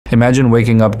Imagine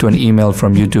waking up to an email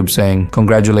from YouTube saying,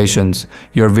 "Congratulations,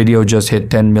 your video just hit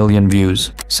 10 million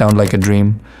views." Sound like a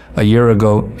dream? A year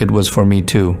ago, it was for me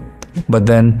too. But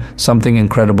then, something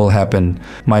incredible happened.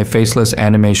 My Faceless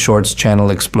anime shorts channel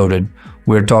exploded.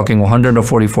 We're talking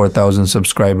 144,000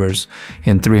 subscribers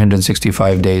in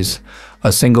 365 days.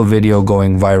 A single video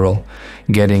going viral,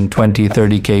 getting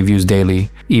 20-30K views daily,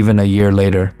 even a year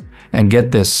later. And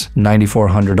get this,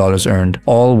 $9,400 earned,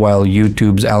 all while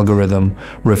YouTube's algorithm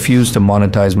refused to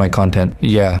monetize my content.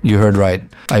 Yeah, you heard right.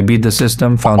 I beat the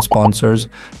system, found sponsors,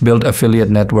 built affiliate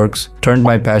networks, turned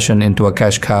my passion into a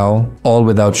cash cow, all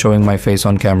without showing my face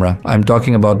on camera. I'm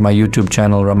talking about my YouTube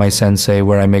channel, my Sensei,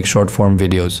 where I make short-form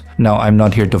videos. Now, I'm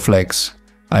not here to flex.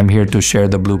 I'm here to share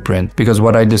the blueprint. Because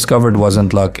what I discovered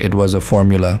wasn't luck, it was a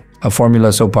formula. A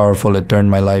formula so powerful it turned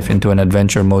my life into an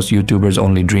adventure most YouTubers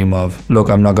only dream of. Look,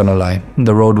 I'm not gonna lie.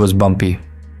 The road was bumpy.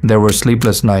 There were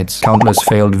sleepless nights, countless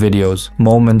failed videos,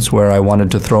 moments where I wanted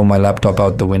to throw my laptop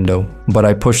out the window. But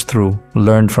I pushed through,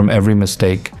 learned from every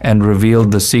mistake, and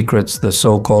revealed the secrets the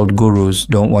so-called gurus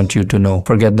don't want you to know.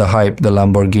 Forget the hype, the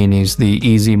Lamborghinis, the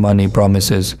easy money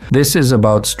promises. This is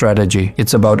about strategy.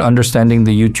 It's about understanding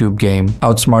the YouTube game,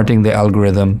 outsmarting the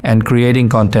algorithm, and creating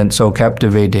content so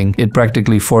captivating it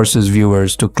practically forces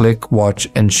viewers to click, watch,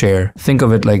 and share. Think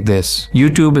of it like this.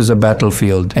 YouTube is a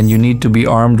battlefield, and you need to be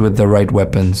armed with the right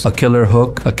weapons. A killer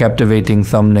hook, a captivating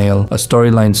thumbnail, a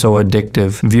storyline so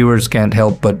addictive, viewers can't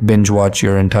help but binge watch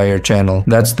your entire channel.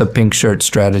 That's the pink shirt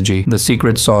strategy, the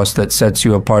secret sauce that sets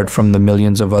you apart from the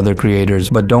millions of other creators.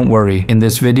 But don't worry, in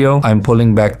this video, I'm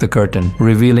pulling back the curtain,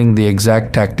 revealing the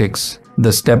exact tactics,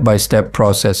 the step-by-step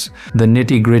process, the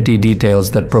nitty-gritty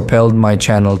details that propelled my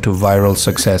channel to viral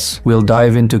success. We'll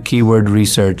dive into keyword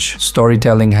research,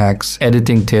 storytelling hacks,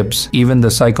 editing tips, even the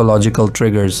psychological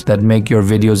triggers that make your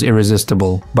videos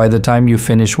irresistible. By the time you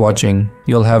finish watching,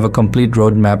 you'll have a complete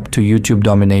roadmap to YouTube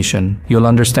domination. You'll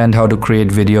understand how to create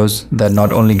videos that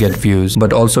not only get views,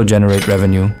 but also generate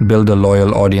revenue, build a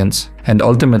loyal audience, and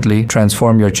ultimately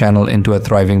transform your channel into a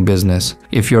thriving business.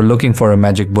 If you're looking for a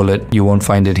magic bullet, you won't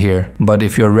find it here. But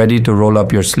if you're ready to roll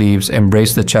up your sleeves,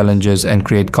 embrace the challenges, and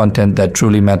create content that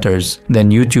truly matters, then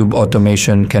YouTube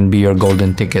automation can be your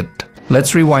golden ticket.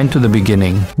 Let's rewind to the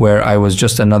beginning, where I was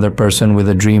just another person with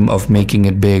a dream of making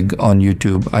it big on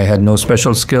YouTube. I had no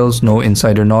special skills, no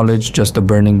insider knowledge, just a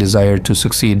burning desire to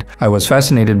succeed. I was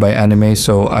fascinated by anime,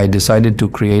 so I decided to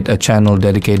create a channel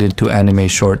dedicated to anime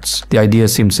shorts. The idea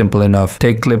seemed simple enough.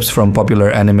 Take clips from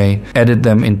popular anime, edit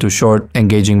them into short,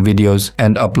 engaging videos,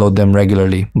 and upload them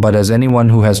regularly. But as anyone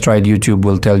who has tried YouTube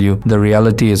will tell you, the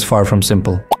reality is far from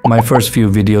simple. My first few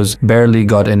videos barely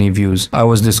got any views. I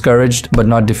was discouraged, but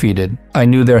not defeated. I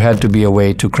knew there had to be a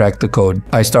way to crack the code.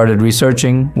 I started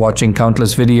researching, watching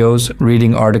countless videos,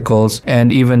 reading articles,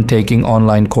 and even taking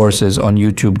online courses on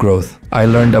YouTube growth. I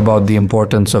learned about the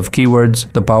importance of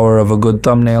keywords, the power of a good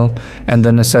thumbnail, and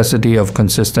the necessity of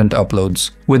consistent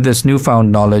uploads. With this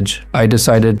newfound knowledge, I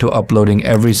decided to uploading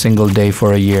every single day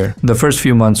for a year. The first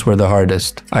few months were the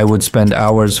hardest. I would spend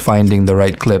hours finding the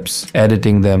right clips,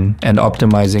 editing them, and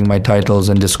optimizing my titles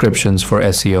and descriptions for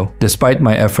SEO. Despite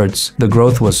my efforts, the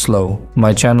growth was slow.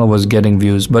 My channel was getting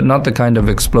views, but not the kind of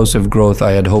explosive growth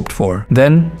I had hoped for.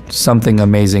 Then, something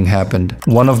amazing happened.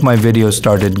 One of my videos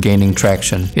started gaining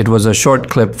traction. It was a short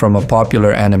clip from a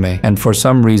popular anime, and for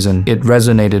some reason, it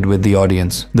resonated with the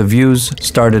audience. The views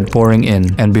started pouring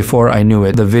in, and before I knew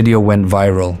it, the video went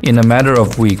viral. In a matter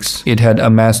of weeks, it had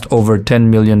amassed over 10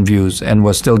 million views and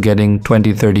was still getting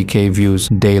 20-30K views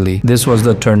daily. This was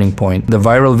the turning point. The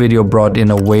viral video brought in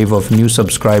a wave of new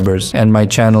subscribers, and my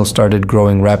channel started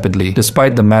growing rapidly.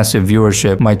 Despite the massive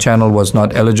viewership, my channel was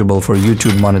not eligible for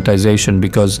YouTube monetization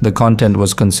because the content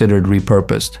was considered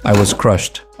repurposed. I was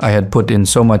crushed. I had put in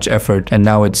so much effort, and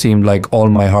now it seemed like all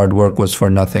my hard work was for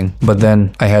nothing. But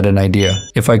then I had an idea.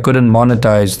 If I couldn't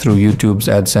monetize through YouTube's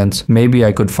AdSense, maybe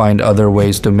I could find other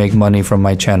ways to make money from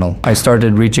my channel. I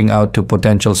started reaching out to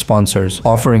potential sponsors,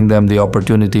 offering them the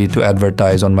opportunity to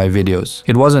advertise on my videos.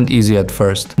 It wasn't easy at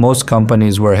first. Most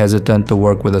companies were hesitant to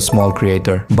work with a small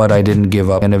creator, but I didn't give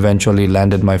up and eventually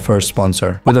landed my first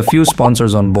sponsor. With a few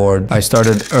sponsors on board, I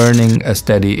started earning a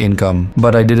steady income.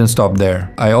 But I didn't stop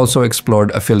there. I also explored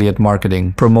affiliate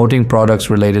marketing, promoting products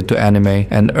related to anime,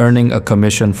 and earning a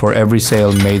commission for every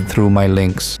sale made through my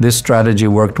links. This strategy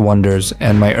worked wonders,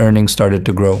 and my earnings started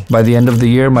to grow. By the end of the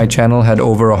year, my channel had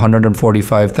over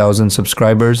 145,000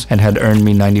 subscribers and had earned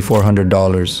me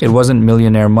 $9,400. It wasn't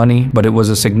millionaire money, but it was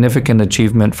a significant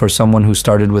achievement for someone who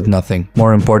started with nothing.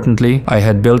 More importantly, I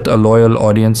had built a loyal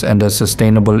audience and a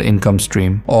sustainable income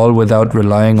stream, all without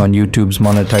relying on YouTube's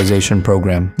monetization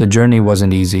program. The journey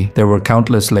wasn't easy. There were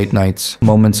countless late nights,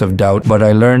 moments moments of doubt, but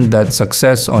I learned that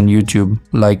success on YouTube,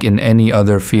 like in any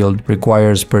other field,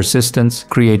 requires persistence,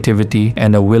 creativity,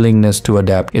 and a willingness to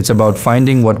adapt. It's about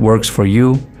finding what works for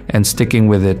you and sticking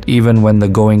with it even when the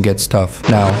going gets tough.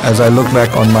 Now, as I look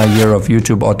back on my year of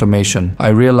YouTube automation, I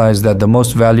realized that the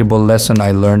most valuable lesson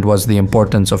I learned was the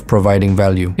importance of providing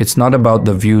value. It's not about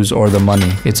the views or the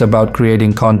money. It's about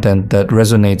creating content that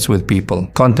resonates with people.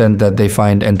 Content that they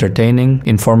find entertaining,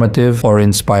 informative, or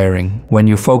inspiring. When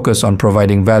you focus on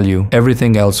providing value,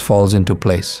 everything else falls into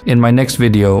place. In my next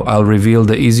video, I'll reveal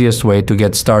the easiest way to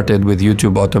get started with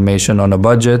YouTube automation on a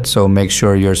budget, so make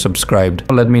sure you're subscribed.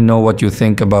 Let me know what you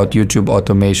think about YouTube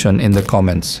automation in the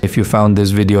comments. If you found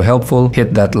this video helpful,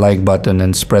 hit that like button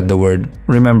and spread the word.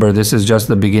 Remember, this is just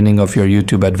the beginning of your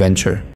YouTube adventure.